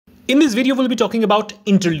In this video, we'll be talking about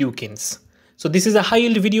interleukins. So this is a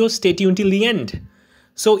high-yield video, stay tuned till the end.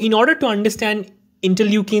 So in order to understand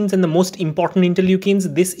interleukins and the most important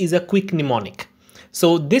interleukins, this is a quick mnemonic.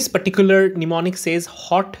 So this particular mnemonic says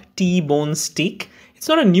hot T-bone stick. It's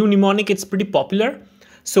not a new mnemonic, it's pretty popular.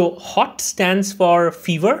 So hot stands for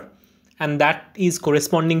fever, and that is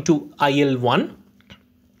corresponding to IL-1.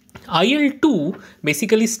 IL-2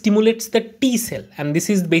 basically stimulates the T cell, and this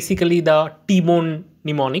is basically the T-bone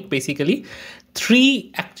mnemonic basically.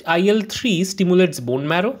 IL-3 stimulates bone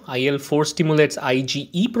marrow, IL-4 stimulates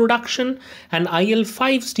IgE production, and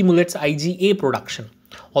IL-5 stimulates IgA production.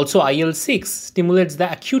 Also IL-6 stimulates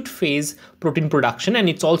the acute phase protein production, and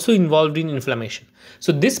it's also involved in inflammation.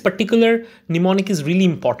 So this particular mnemonic is really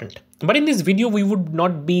important. But in this video, we would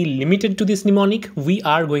not be limited to this mnemonic. We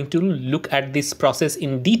are going to look at this process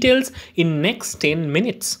in details in next 10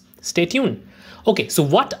 minutes. Stay tuned. Okay, so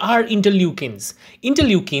what are interleukins?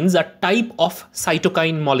 Interleukins are type of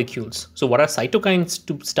cytokine molecules. So what are cytokines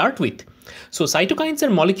to start with? So cytokines are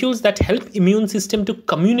molecules that help immune system to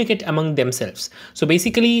communicate among themselves. So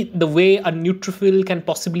basically the way a neutrophil can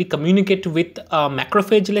possibly communicate with a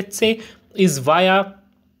macrophage, let's say, is via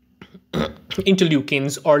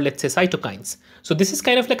interleukins, or let's say cytokines. So this is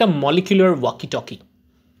kind of like a molecular walkie-talkie.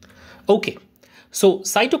 Okay, so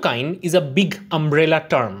cytokine is a big umbrella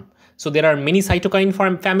term. So there are many cytokine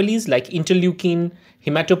families like interleukin,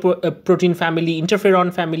 hematoprotein family,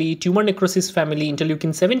 interferon family, tumor necrosis family,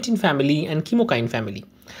 interleukin 17 family, and chemokine family.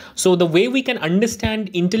 So the way we can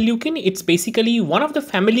understand interleukin, it's basically one of the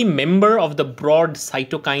family member of the broad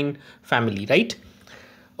cytokine family, right?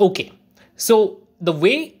 Okay, so the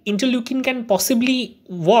way interleukin can possibly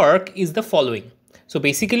work is the following. So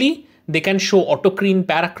basically, they can show autocrine,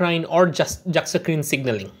 paracrine, or just juxtacrine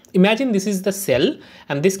signaling. Imagine this is the cell,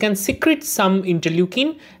 and this can secrete some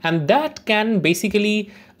interleukin, and that can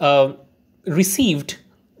basically received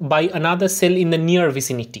by another cell in the near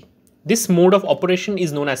vicinity. This mode of operation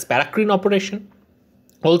is known as paracrine operation.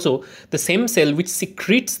 Also, the same cell which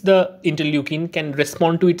secretes the interleukin can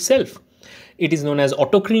respond to itself. It is known as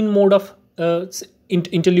autocrine mode of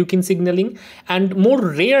interleukin signaling, and more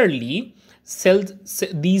rarely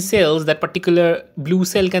these cells, that particular blue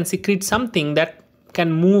cell, can secrete something that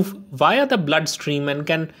can move via the bloodstream and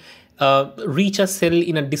can reach a cell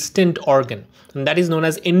in a distant organ, and that is known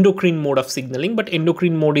as endocrine mode of signaling, but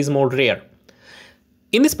endocrine mode is more rare.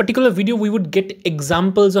 In this particular video, we would get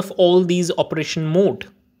examples of all these operation mode,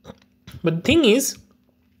 but the thing is,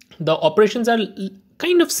 the operations are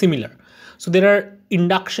kind of similar. So there are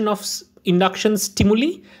induction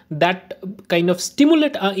stimuli that kind of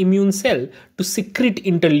stimulate our immune cell to secrete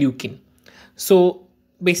interleukin. So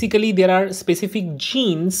basically there are specific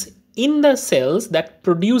genes in the cells that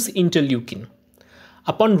produce interleukin.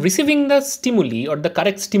 Upon receiving the stimuli or the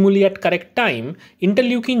correct stimuli at correct time,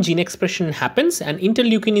 interleukin gene expression happens and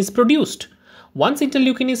interleukin is produced. Once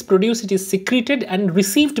interleukin is produced, it is secreted and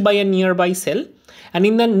received by a nearby cell. And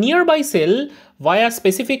in the nearby cell, via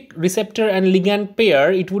specific receptor and ligand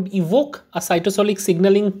pair, it would evoke a cytosolic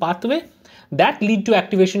signaling pathway that lead to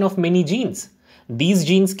activation of many genes. These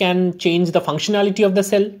genes can change the functionality of the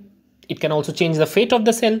cell. It can also change the fate of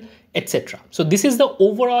the cell, etc. So this is the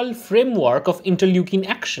overall framework of interleukin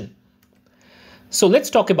action. So let's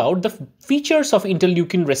talk about the features of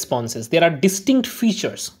interleukin responses. There are distinct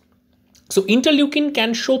features. So interleukin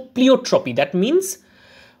can show pleiotropy. That means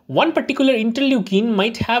one particular interleukin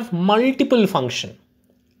might have multiple function.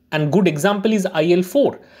 And good example is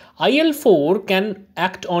IL-4. IL-4 can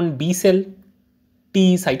act on B cell,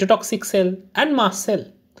 T cytotoxic cell, and mast cell.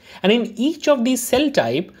 And in each of these cell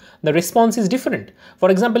type, the response is different. For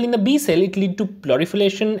example, in the B cell, it leads to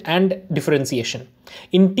proliferation and differentiation.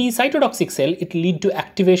 In T cytotoxic cell, it leads to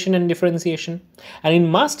activation and differentiation. And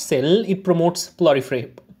in mast cell, it promotes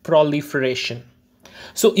proliferation.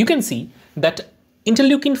 So you can see that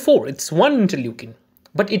interleukin 4, it's one interleukin,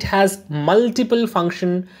 but it has multiple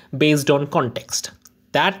function based on context.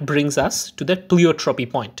 That brings us to the pleiotropy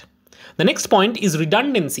point. The next point is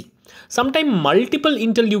redundancy. Sometimes multiple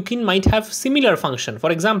interleukin might have similar function.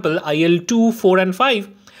 For example, IL-2, 4 and 5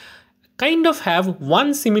 kind of have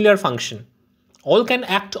one similar function. All can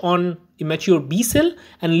act on immature B cell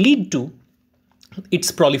and lead to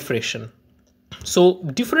its proliferation. So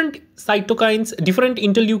different cytokines, different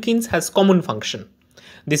interleukins has common function.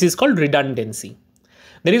 This is called redundancy.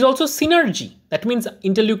 There is also synergy. That means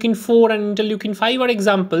interleukin 4 and interleukin 5 are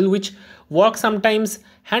example which work sometimes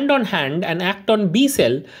hand on hand and act on B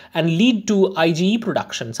cell and lead to IgE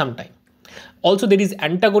production sometime. Also there is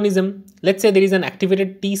antagonism. Let's say there is an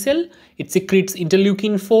activated T cell, it secretes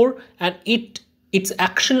interleukin 4 and it its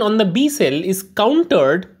action on the B cell is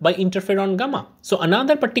countered by interferon gamma. So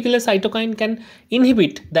another particular cytokine can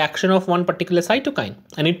inhibit the action of one particular cytokine,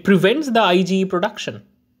 and it prevents the IgE production.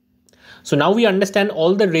 So now we understand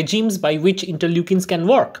all the regimes by which interleukins can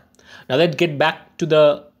work. Now let's get back to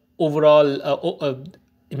the overall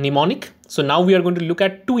mnemonic. So now we are going to look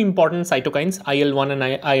at two important cytokines, IL-1 and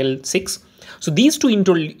IL-6. So these two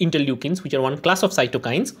interleukins, which are one class of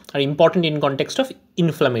cytokines, are important in context of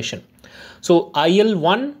inflammation. So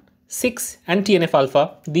IL-1, 6 and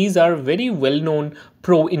TNF-alpha, these are very well-known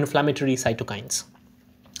pro-inflammatory cytokines.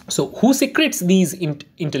 So who secretes these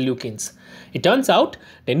interleukins? It turns out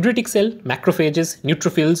dendritic cell, macrophages,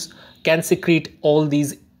 neutrophils can secrete all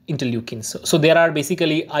these interleukins. So there are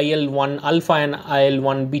basically IL-1 alpha and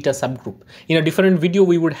IL-1 beta subgroup. In a different video,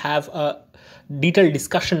 we would have a detailed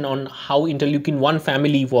discussion on how interleukin 1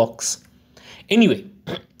 family works. Anyway,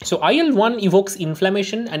 so IL-1 evokes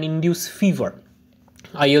inflammation and induces fever.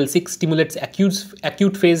 IL-6 stimulates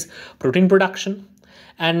acute phase protein production.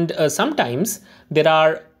 And sometimes there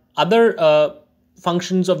are other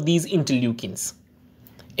functions of these interleukins.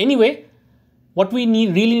 Anyway, what we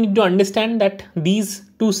really need to understand that these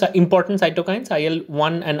two important cytokines,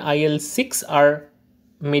 IL-1 and IL-6,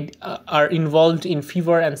 are involved in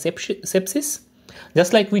fever and sepsis.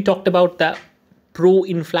 Just like we talked about the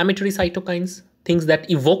pro-inflammatory cytokines, things that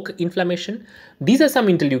evoke inflammation, these are some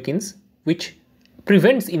interleukins which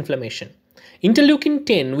prevents inflammation. Interleukin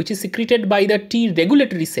 10, which is secreted by the T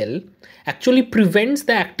regulatory cell, actually prevents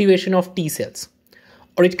the activation of T cells.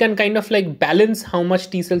 Or it can kind of like balance how much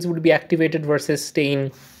T cells would be activated versus stay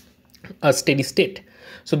in a steady state.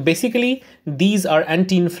 So basically, these are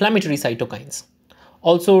anti-inflammatory cytokines.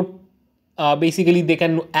 Also, basically, they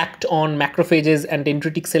can act on macrophages and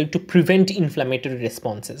dendritic cell to prevent inflammatory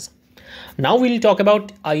responses. Now we'll talk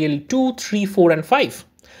about IL-2, 3, 4, and 5.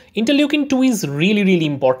 Interleukin 2 is really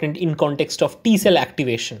important in context of T cell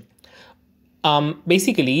activation.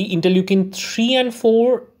 Basically, interleukin 3 and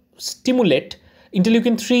 4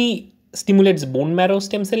 interleukin 3 stimulates bone marrow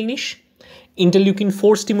stem cell niche. Interleukin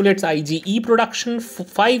 4 stimulates IgE production.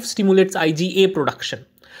 5 stimulates IgA production.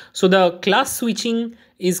 So the class switching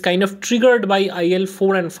is kind of triggered by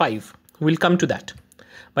IL-4 and 5. We'll come to that.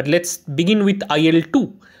 But let's begin with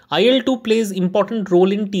IL-2. IL-2 plays important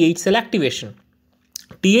role in TH cell activation.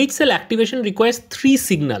 TH cell activation requires 3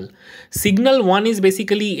 signals. Signal 1 is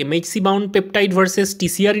basically MHC bound peptide versus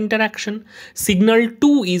TCR interaction. Signal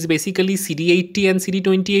 2 is basically CD80 and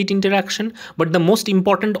CD28 interaction. But the most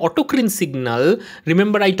important autocrine signal,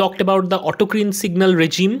 remember I talked about the autocrine signal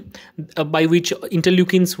regime by which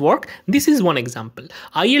interleukins work. This is one example.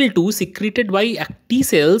 IL-2 secreted by T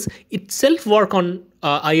cells itself work on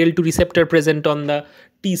IL-2 receptor present on the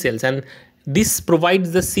T cells, and this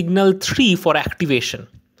provides the signal 3 for activation.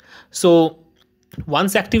 So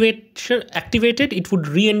once activated, it would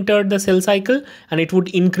re-enter the cell cycle and it would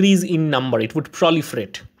increase in number. It would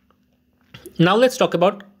proliferate. Now let's talk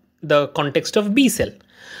about the context of B cell.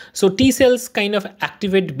 So T cells kind of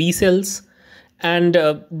activate B cells, and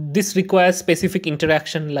this requires specific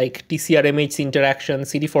interaction like TCR-MHC interaction,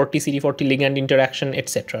 CD40 ligand interaction,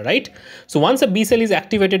 etc. Right? So once a B cell is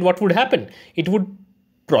activated, what would happen? It would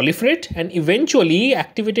proliferate, and eventually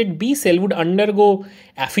activated B cell would undergo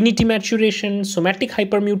affinity maturation, somatic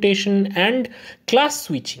hypermutation, and class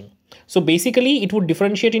switching. So basically it would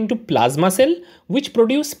differentiate into plasma cell, which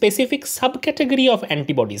produce specific subcategory of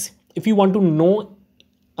antibodies. If you want to know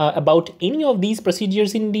about any of these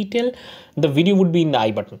procedures in detail, the video would be in the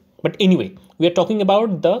I button. But anyway, we are talking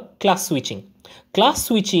about the class switching. Class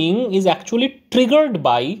switching is actually triggered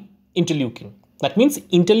by interleukin. That means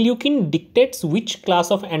interleukin dictates which class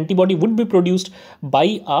of antibody would be produced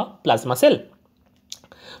by a plasma cell.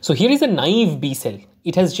 So here is a naive B cell.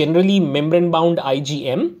 It has generally membrane-bound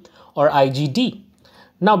IgM or IgD.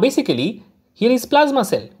 Now basically, here is plasma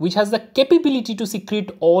cell, which has the capability to secrete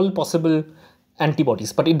all possible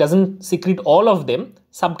antibodies, but it doesn't secrete all of them.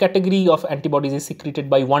 Subcategory of antibodies is secreted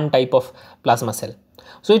by one type of plasma cell.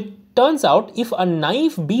 So it turns out if a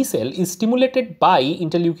naive B cell is stimulated by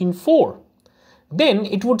interleukin 4, then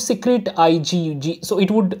it would secrete IgG. So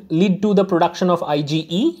it would lead to the production of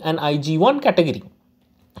IgE and IG1 category.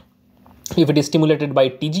 If it is stimulated by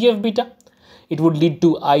TGF-beta, it would lead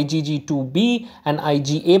to IgG2B and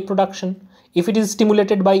IgA production. If it is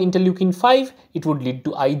stimulated by interleukin 5, it would lead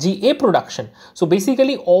to IgA production. So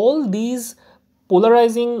basically all these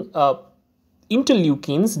polarizing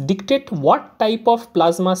interleukins dictate what type of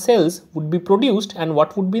plasma cells would be produced and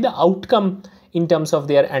what would be the outcome in terms of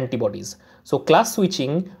their antibodies. So class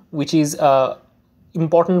switching, which is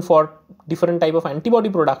important for different type of antibody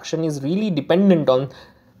production, is really dependent on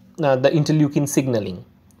the interleukin signaling.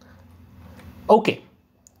 Okay,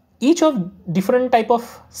 each of different type of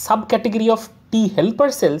subcategory of T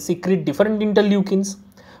helper cells secrete different interleukins.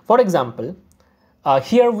 For example,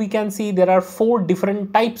 here we can see there are 4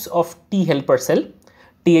 different types of T helper cell.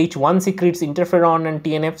 Th1 secretes interferon and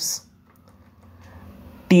TNFs.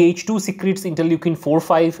 Th2 secretes interleukin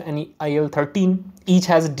 4-5 and IL-13. Each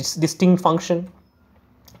has distinct function.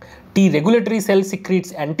 T regulatory cell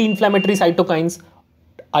secretes anti-inflammatory cytokines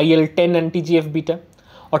IL-10 and TGF-beta.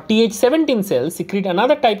 Or Th17 cells secrete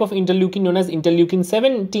another type of interleukin known as interleukin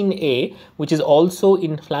 17A, which is also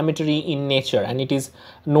inflammatory in nature, and it is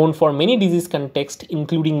known for many disease contexts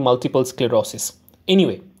including multiple sclerosis.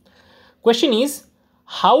 Anyway, question is,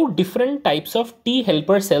 how different types of T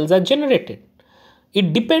helper cells are generated?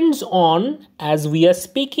 It depends on, as we are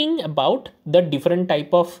speaking about, the different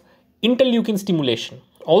type of interleukin stimulation.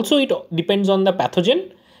 Also, it depends on the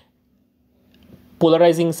pathogen,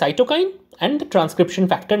 polarizing cytokine, and the transcription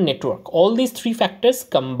factor network. All these 3 factors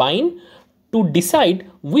combine to decide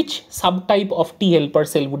which subtype of T helper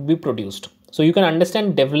cell would be produced. So you can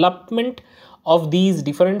understand development of these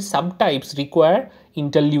different subtypes require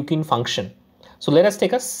interleukin function. So let us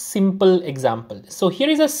take a simple example. So here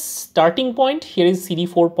is a starting point. Here is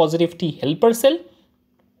CD4 positive T helper cell,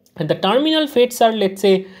 and the terminal fates are, let's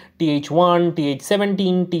say, Th1,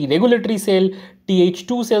 Th17, T regulatory cell,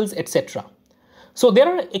 Th2 cells, etc. So there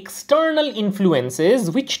are external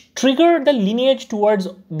influences which trigger the lineage towards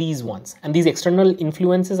these ones, and these external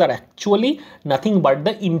influences are actually nothing but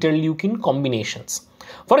the interleukin combinations.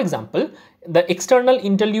 For example, the external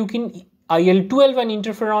interleukin IL-12 and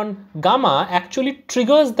interferon gamma actually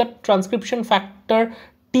triggers the transcription factor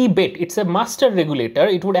T-bit. It's a master regulator.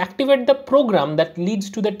 It would activate the program that leads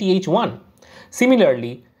to the Th1.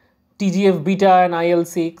 Similarly, TGF-beta and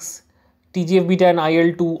IL-6, TGF-beta and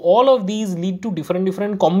IL-2, all of these lead to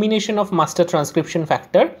different combination of master transcription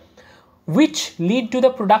factor, which lead to the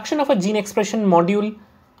production of a gene expression module,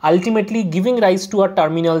 ultimately giving rise to a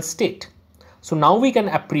terminal state. So now we can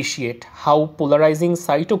appreciate how polarizing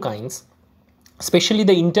cytokines, especially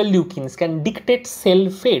the interleukins, can dictate cell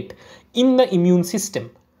fate in the immune system.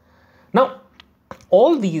 Now,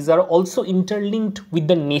 all these are also interlinked with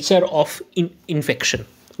the nature of infection.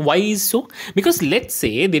 Why is so? Because let's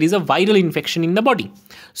say there is a viral infection in the body.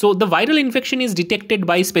 So the viral infection is detected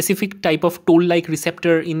by specific type of toll-like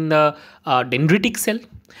receptor in the dendritic cell.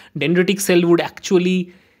 Dendritic cell would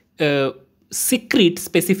actually secrete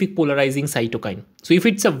specific polarizing cytokine. So if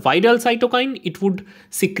it's a viral cytokine, it would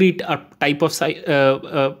secrete a type of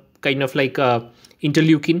kind of like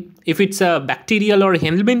interleukin. If it's a bacterial or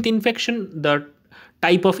helminth infection, the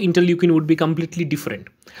type of interleukin would be completely different.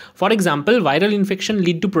 For example, viral infection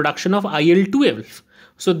lead to production of IL-12.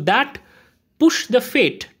 So that push the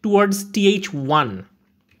fate towards Th1.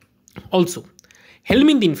 Also,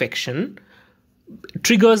 helminth infection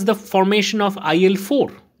triggers the formation of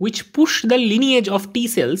IL-4, which push the lineage of T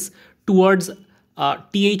cells towards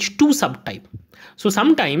Th2 subtype. So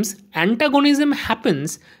sometimes antagonism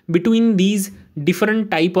happens between these different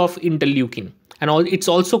type of interleukin. And it's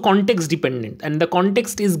also context dependent, and the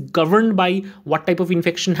context is governed by what type of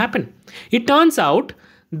infection happened. It turns out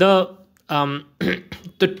the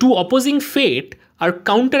the 2 opposing fate are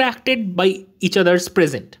counteracted by each other's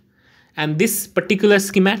present, and this particular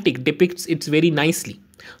schematic depicts it very nicely.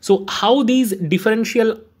 So how these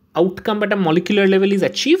differential outcome at a molecular level is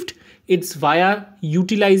achieved? It's via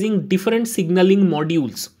utilizing different signaling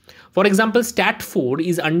modules. For example, STAT4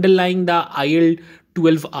 is underlying the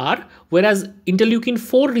IL-12R, whereas interleukin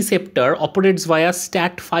 4 receptor operates via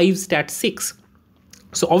STAT5, STAT6.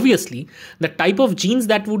 So obviously, the type of genes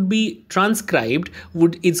that would be transcribed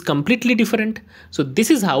is completely different. So this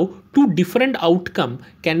is how 2 different outcome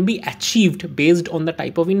can be achieved based on the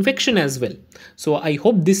type of infection as well. So I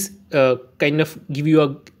hope this kind of give you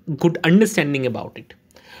a good understanding about it.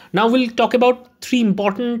 Now we'll talk about 3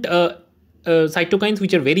 important cytokines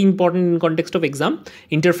which are very important in context of exam.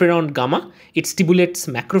 Interferon gamma, it stimulates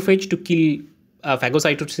macrophage to kill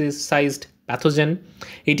phagocytosized pathogen.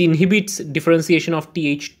 It inhibits differentiation of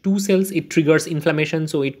Th2 cells. It triggers inflammation,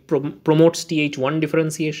 so it promotes Th1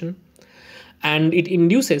 differentiation. And it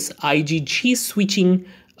induces IgG switching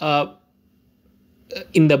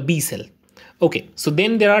in the B cell. Okay, so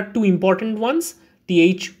then there are 2 important ones,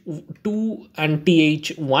 Th2 and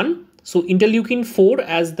Th1. So interleukin 4,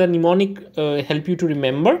 as the mnemonic help you to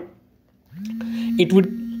remember, it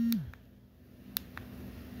would